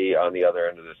buddy on the other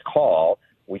end of this call,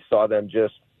 we saw them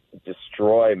just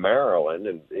destroy Maryland,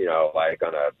 and you know, like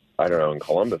in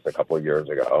Columbus a couple of years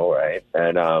ago, right?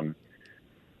 And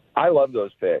I love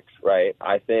those picks, right?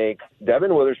 I think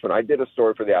Devin Witherspoon, I did a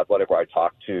story for The Athletic where I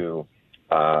talked to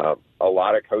a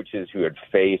lot of coaches who had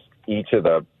faced each of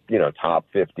the, you know, top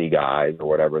 50 guys or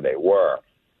whatever they were.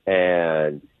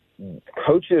 And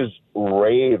coaches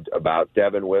raved about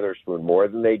Devin Witherspoon more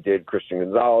than they did Christian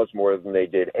Gonzalez, more than they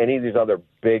did any of these other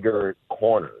bigger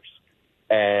corners.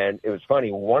 And it was funny.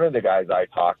 One of the guys I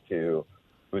talked to,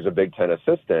 who's a Big Ten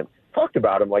assistant, talked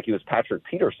about him like he was Patrick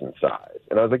Peterson's size.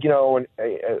 And I was like, you know, and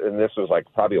this was like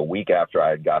probably a week after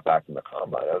I had got back from the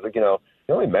combine. I was like, you know,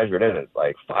 he only measured in at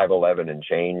like 5'11" and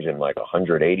change and like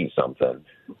 180 something.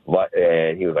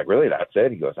 And he was like, really, that's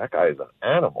it? He goes, that guy is an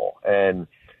animal. And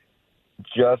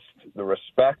just the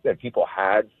respect that people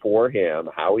had for him,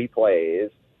 how he plays,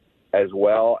 as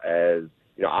well as,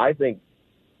 you know, I think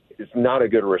it's not a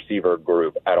good receiver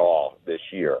group at all this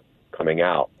year coming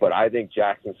out. But I think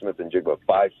Jackson Smith and Jigba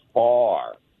by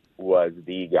far was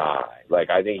the guy. Like,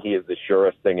 I think he is the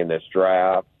surest thing in this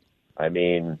draft. I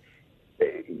mean,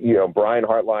 you know, Brian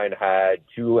Hartline had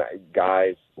two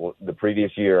guys the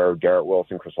previous year, Garrett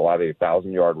Wilson, Chris Olave,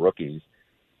 1,000-yard rookies,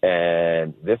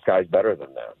 and this guy's better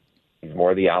than them. He's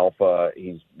more the alpha.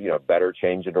 He's, you know, better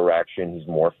change of direction. He's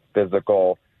more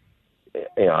physical.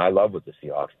 You know, I love what the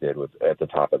Seahawks did at the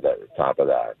top of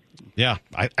that. Yeah,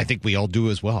 I think we all do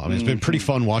as well. I mean, it's been pretty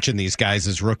fun watching these guys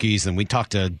as rookies. And we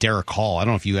talked to Derek Hall. I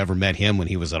don't know if you ever met him when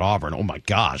he was at Auburn. Oh my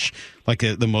gosh, like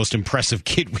the most impressive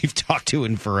kid we've talked to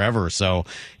in forever. So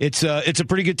it's a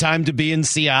pretty good time to be in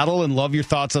Seattle, and love your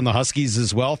thoughts on the Huskies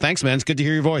as well. Thanks, man. It's good to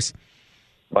hear your voice.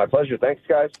 My pleasure. Thanks,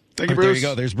 guys. Thank you, Bruce. There you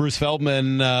go. There's Bruce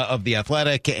Feldman of The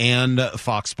Athletic and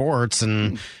Fox Sports.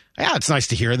 And yeah, it's nice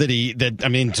to hear I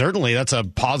mean, certainly that's a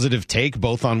positive take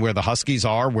both on where the Huskies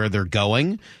are, where they're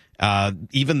going,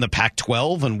 even the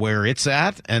Pac-12 and where it's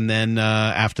at. And then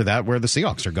after that, where the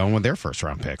Seahawks are going with their first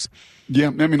round picks. Yeah,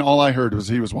 I mean, all I heard was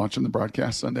he was watching the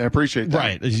broadcast Sunday. I appreciate that.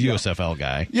 Right, he's a USFL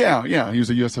guy. Yeah, he was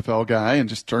a USFL guy, and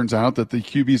just turns out that the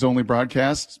QB's Only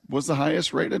broadcast was the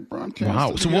highest rated broadcast.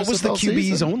 Wow, so what was the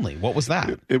QB's Only? What was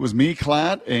that? It was me,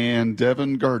 Klatt, and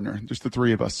Devin Gardner, just the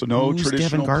three of us. So Who's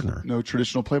Devin Gardner? No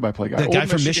traditional play-by-play guy. The guy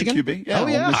from Michigan? QB. Yeah, oh,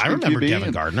 yeah, I remember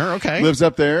Devin Gardner. Okay. Lives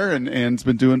up there and's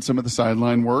been doing some of the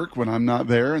sideline work when I'm not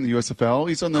there in the USFL.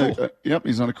 He's on the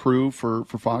he's on a crew for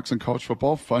Fox and college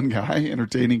football. Fun guy,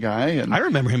 entertaining guy. And I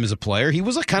remember him as a player. He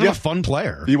was a kind of a fun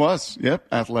player. He was,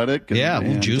 athletic. And, a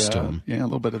little juice to him. Yeah, a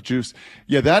little bit of juice.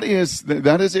 Yeah, that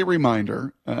is a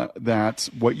reminder that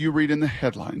what you read in the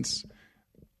headlines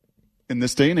in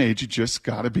this day and age, you just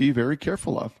got to be very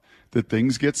careful of. That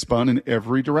things get spun in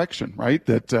every direction, right?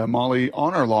 That Molly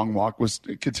on our long walk was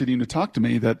continuing to talk to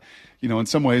me that, you know, in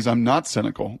some ways I'm not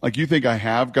cynical. Like you think I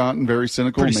have gotten very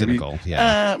cynical. Pretty cynical,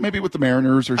 yeah. Maybe with the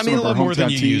Mariners or some of our hometown more than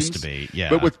you teams. used to be, yeah.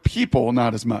 But with people,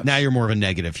 not as much. Now you're more of a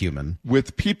negative human.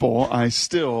 With people, I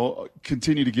still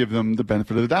continue to give them the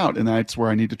benefit of the doubt. And that's where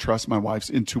I need to trust my wife's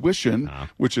intuition,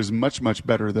 which is much, much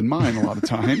better than mine a lot of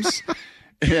times.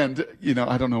 And, you know,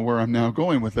 I don't know where I'm now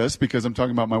going with this because I'm talking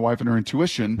about my wife and her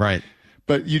intuition. Right.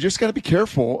 But you just got to be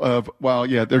careful of, well,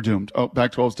 yeah, they're doomed. Oh,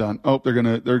 Pac-12's done. Oh, they're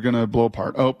going to blow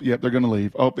apart. Oh, yeah, they're going to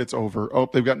leave. Oh, it's over. Oh,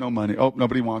 they've got no money. Oh,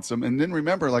 nobody wants them. And then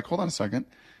remember, like, hold on a second.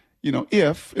 You know,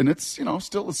 if, and it's, you know,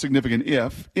 still a significant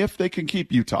if they can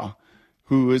keep Utah,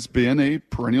 who has been a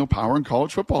perennial power in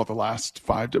college football the last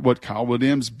 5 to what Kyle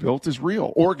Williams built is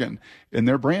real. Oregon and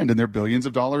their brand and their billions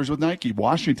of dollars with Nike.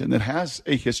 Washington that has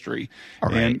a history. All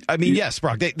right. And, I mean, yes,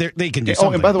 Brock, they can do something.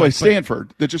 Oh, and by the way,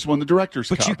 Stanford that just won the Directors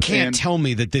Cup. But you can't tell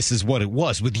me that this is what it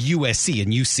was with USC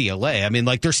and UCLA. I mean,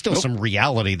 like, there's still some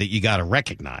reality that you got to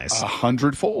recognize.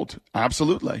 100-fold.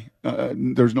 Absolutely.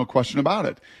 There's no question about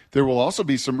it. There will also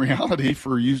be some reality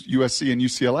for USC and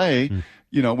UCLA,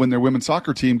 when their women's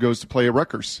soccer team goes to play at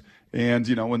Rutgers. And,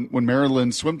 when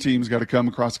Maryland's swim team's got to come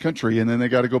across the country and then they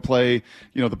got to go play,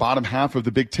 the bottom half of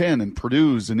the Big Ten and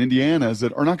Purdue's and Indiana's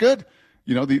that are not good.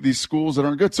 These schools that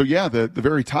aren't good. So, yeah, the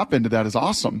very top end of that is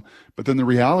awesome. But then the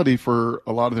reality for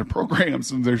a lot of their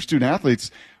programs and their student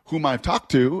athletes whom I've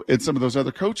talked to and some of those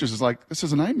other coaches is like, this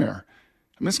is a nightmare.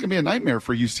 I mean, it's going to be a nightmare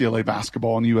for UCLA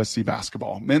basketball and USC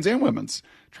basketball, men's and women's.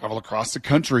 Travel across the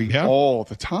country all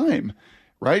the time,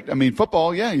 right? I mean,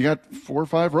 football, you got 4 or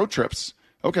 5 road trips.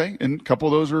 Okay, and a couple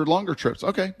of those are longer trips.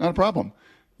 Okay, not a problem.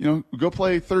 Go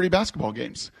play 30 basketball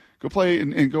games. Go play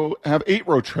and go have 8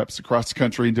 road trips across the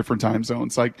country in different time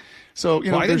zones. I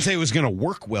didn't say it was going to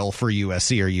work well for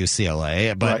USC or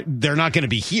UCLA, but they're not going to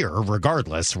be here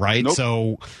regardless, right? Nope.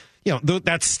 So,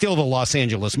 that's still the Los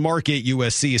Angeles market.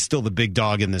 USC is still the big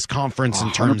dog in this conference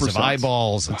in terms of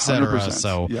eyeballs, et cetera. 100%.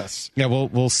 So, yes. Yeah,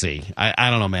 we'll see. I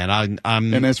don't know, man.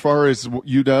 I'm and as far as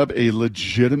UW, a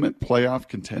legitimate playoff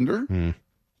contender.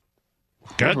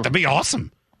 Good. That'd be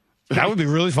awesome. That would be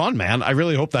really fun, man. I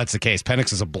really hope that's the case.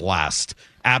 Penix is a blast.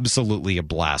 Absolutely a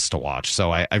blast to watch.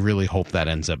 So I really hope that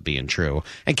ends up being true.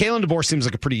 And Kalen DeBoer seems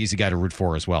like a pretty easy guy to root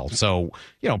for as well. So,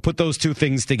 put those two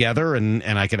things together and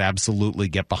I could absolutely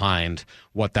get behind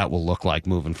what that will look like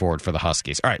moving forward for the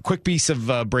Huskies. All right, quick piece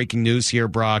of breaking news here,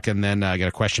 Brock, and then I got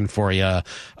a question for you.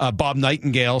 Bob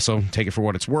Nightingale, so take it for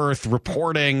what it's worth,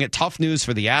 reporting tough news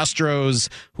for the Astros,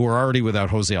 who are already without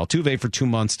Jose Altuve for 2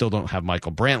 months, still don't have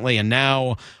Michael Brantley, and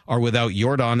now are without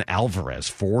Yordan Alvarez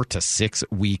 4 to 6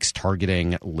 weeks,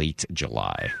 targeting late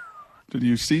July. Did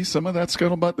you see some of that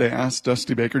scuttlebutt? They asked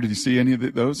Dusty Baker. Did you see any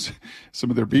of those? Some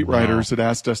of their beat writers had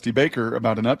asked Dusty Baker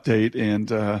about an update and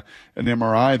an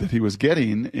MRI that he was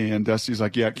getting, and Dusty's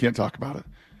like, "Yeah, can't talk about it."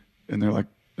 And they're like,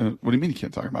 "What do you mean you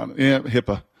can't talk about it?" "Yeah,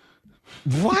 HIPAA."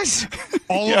 What?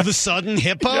 All of a sudden,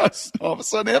 HIPAA? Yes, all of a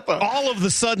sudden, HIPAA. All of a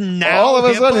sudden now, all of a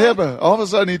HIPAA? sudden, HIPAA. All of a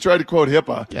sudden, he tried to quote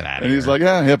HIPAA. Get out of and here. he's like,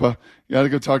 "Yeah, HIPAA. You got to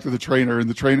go talk to the trainer." And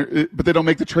the trainer, but they don't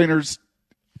make the trainers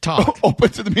talk open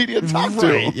to the media. Talk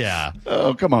to. Yeah.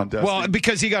 Oh, come on, Dusty. Well,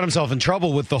 because he got himself in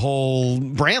trouble with the whole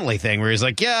Brantley thing, where he's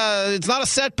like, "Yeah, it's not a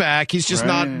setback. He's just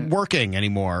not working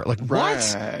anymore." Like, what?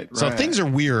 So things are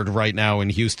weird right now in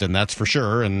Houston, that's for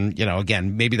sure. And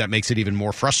again, maybe that makes it even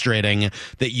more frustrating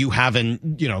that you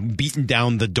haven't beaten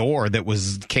down the door that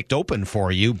was kicked open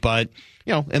for you, but.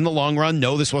 In the long run,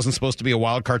 no, this wasn't supposed to be a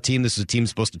wild card team. This is a team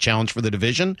supposed to challenge for the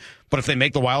division. But if they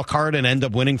make the wild card and end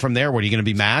up winning from there, what are you going to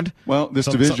be mad? Well, this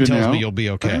division tells now, me you'll be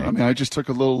okay. I mean, I just took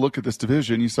a little look at this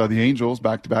division. You saw the Angels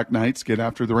back-to-back nights get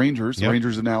after the Rangers. The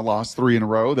Rangers have now lost 3 in a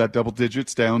row. That double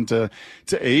digits down to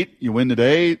 8. You win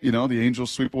today. The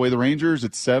Angels sweep away the Rangers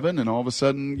at 7, and all of a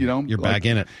sudden, you're back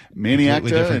in it. Manny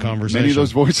Acta and conversation. many of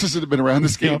those voices that have been around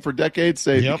this game for decades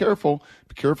say, be careful.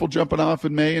 Be careful jumping off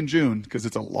in May and June because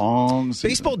it's a long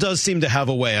season. Baseball does seem to have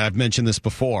a way, I've mentioned this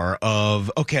before,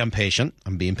 of, okay, I'm patient.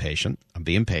 I'm being patient. I'm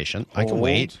being patient. I can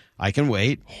wait.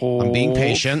 I'm being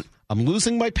patient. I'm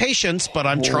losing my patience, but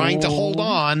I'm trying to hold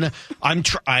on. I'm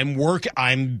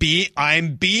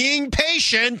being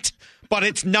patient, but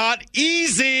it's not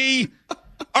easy.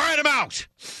 All right, I'm out.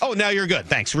 Oh, now you're good.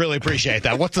 Thanks. Really appreciate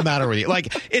that. What's the matter with you?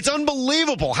 Like, it's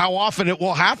unbelievable how often it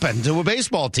will happen to a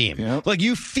baseball team. Yep. Like,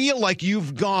 you feel like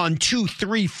you've gone 2,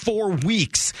 3, 4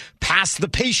 weeks past the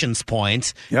patience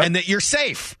point and that you're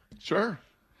safe. Sure.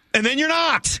 And then you're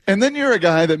not. And then you're a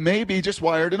guy that may be just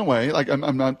wired in a way, like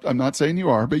I'm not saying you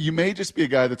are, but you may just be a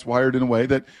guy that's wired in a way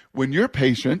that when you're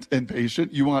patient,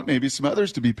 you want maybe some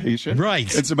others to be patient.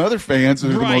 Right. And some other fans that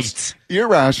are the most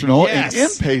irrational and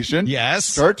impatient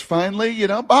start to finally,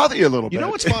 bother you a little bit. You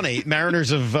know what's funny? Mariners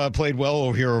have played well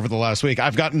over here over the last week.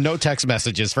 I've gotten no text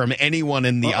messages from anyone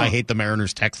in the I Hate the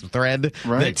Mariners text thread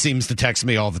that seems to text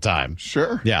me all the time.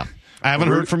 Sure. Yeah. I haven't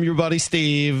heard from your buddy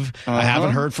Steve. I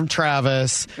haven't heard from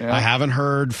Travis. I haven't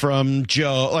heard from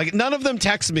Joe. Like, none of them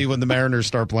text me when the Mariners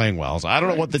start playing well. So I don't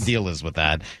know what the deal is with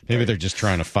that. Maybe they're just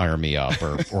trying to fire me up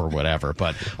or whatever.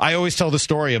 But I always tell the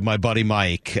story of my buddy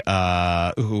Mike,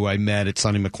 who I met at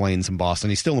Sonny McLean's in Boston.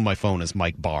 He's still in my phone as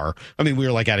Mike Barr. I mean, we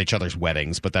were like at each other's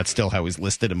weddings, but that's still how he's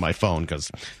listed in my phone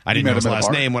because I didn't know his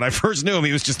last name when I first knew him.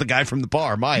 He was just the guy from the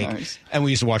bar, Mike. Nice. And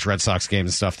we used to watch Red Sox games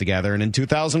and stuff together. And in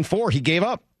 2004, he gave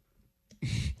up.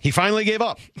 He finally gave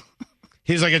up.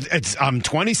 He's like, I'm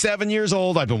 27 years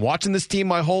old. I've been watching this team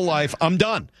my whole life. I'm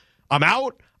done. I'm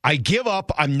out. I give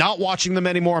up. I'm not watching them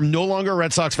anymore. I'm no longer a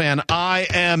Red Sox fan. I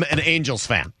am an Angels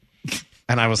fan.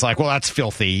 And I was like, well, that's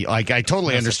filthy. Like, I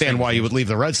totally understand why you would leave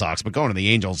the Red Sox, but going to the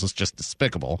Angels is just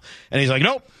despicable. And he's like,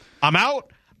 nope, I'm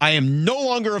out. I am no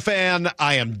longer a fan.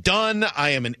 I am done. I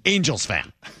am an Angels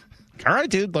fan. All right,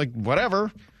 dude. Like, whatever.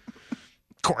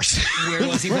 Of course. Where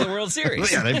was he for the World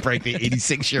Series? Yeah, they break the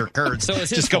 86-year curse So it's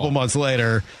his just a couple fault. months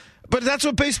later. But that's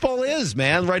what baseball is,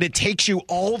 man, right? It takes you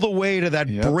all the way to that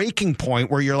breaking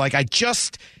point where you're like, I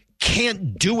just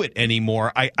can't do it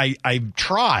anymore. I've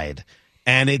tried.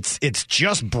 And it's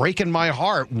just breaking my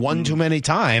heart one too many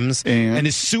times. And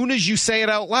as soon as you say it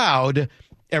out loud,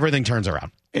 everything turns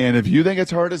around. And if you think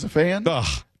it's hard as a fan,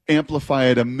 amplify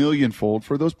it a millionfold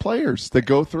for those players that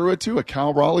go through it too. A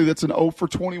Cal Raleigh that's an 0 for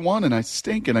 21 and I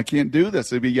stink and I can't do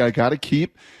this. I got to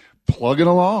keep plugging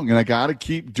along and I got to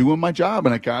keep doing my job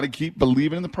and I got to keep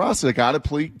believing in the process. I got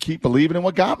to keep believing in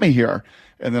what got me here.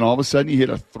 And then all of a sudden you hit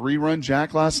a 3-run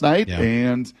jack last night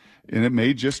and it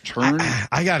may just turn.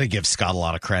 I got to give Scott a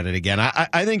lot of credit again.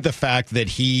 I think the fact that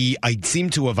I seem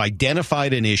to have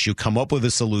identified an issue, come up with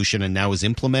a solution, and now is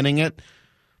implementing it,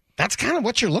 that's kind of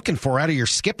what you're looking for out of your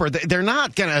skipper. They're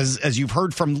not going to, as you've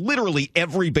heard from literally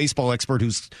every baseball expert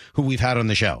who we've had on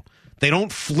the show, they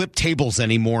don't flip tables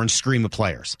anymore and scream at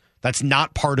players. That's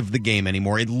not part of the game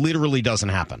anymore. It literally doesn't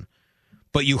happen.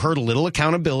 But you heard a little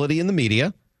accountability in the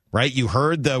media. Right? You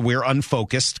heard the we're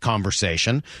unfocused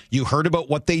conversation. You heard about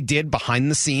what they did behind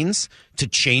the scenes to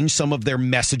change some of their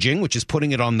messaging, which is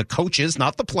putting it on the coaches,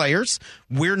 not the players.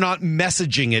 We're not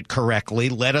messaging it correctly.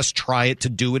 Let us try it to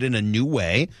do it in a new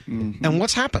way. Mm-hmm. And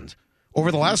what's happened?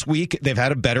 Over the last week, they've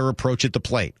had a better approach at the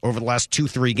plate. Over the last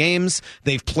 2-3 games,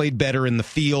 they've played better in the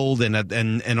field and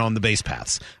on the base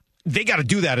paths. They got to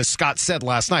do that, as Scott said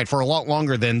last night, for a lot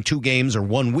longer than 2 games or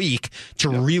 1 week to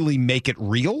really make it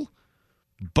real.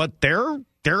 But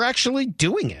they're actually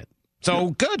doing it.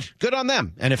 So good on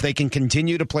them. And if they can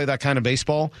continue to play that kind of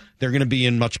baseball, they're going to be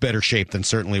in much better shape than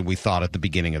certainly we thought at the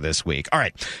beginning of this week. All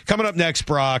right, coming up next,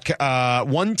 Brock,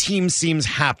 one team seems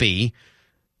happy.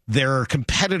 Their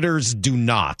competitors do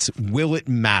not. Will it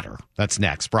matter? That's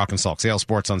next. Brock and Salk, Sales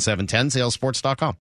Sports on 710, salesports.com.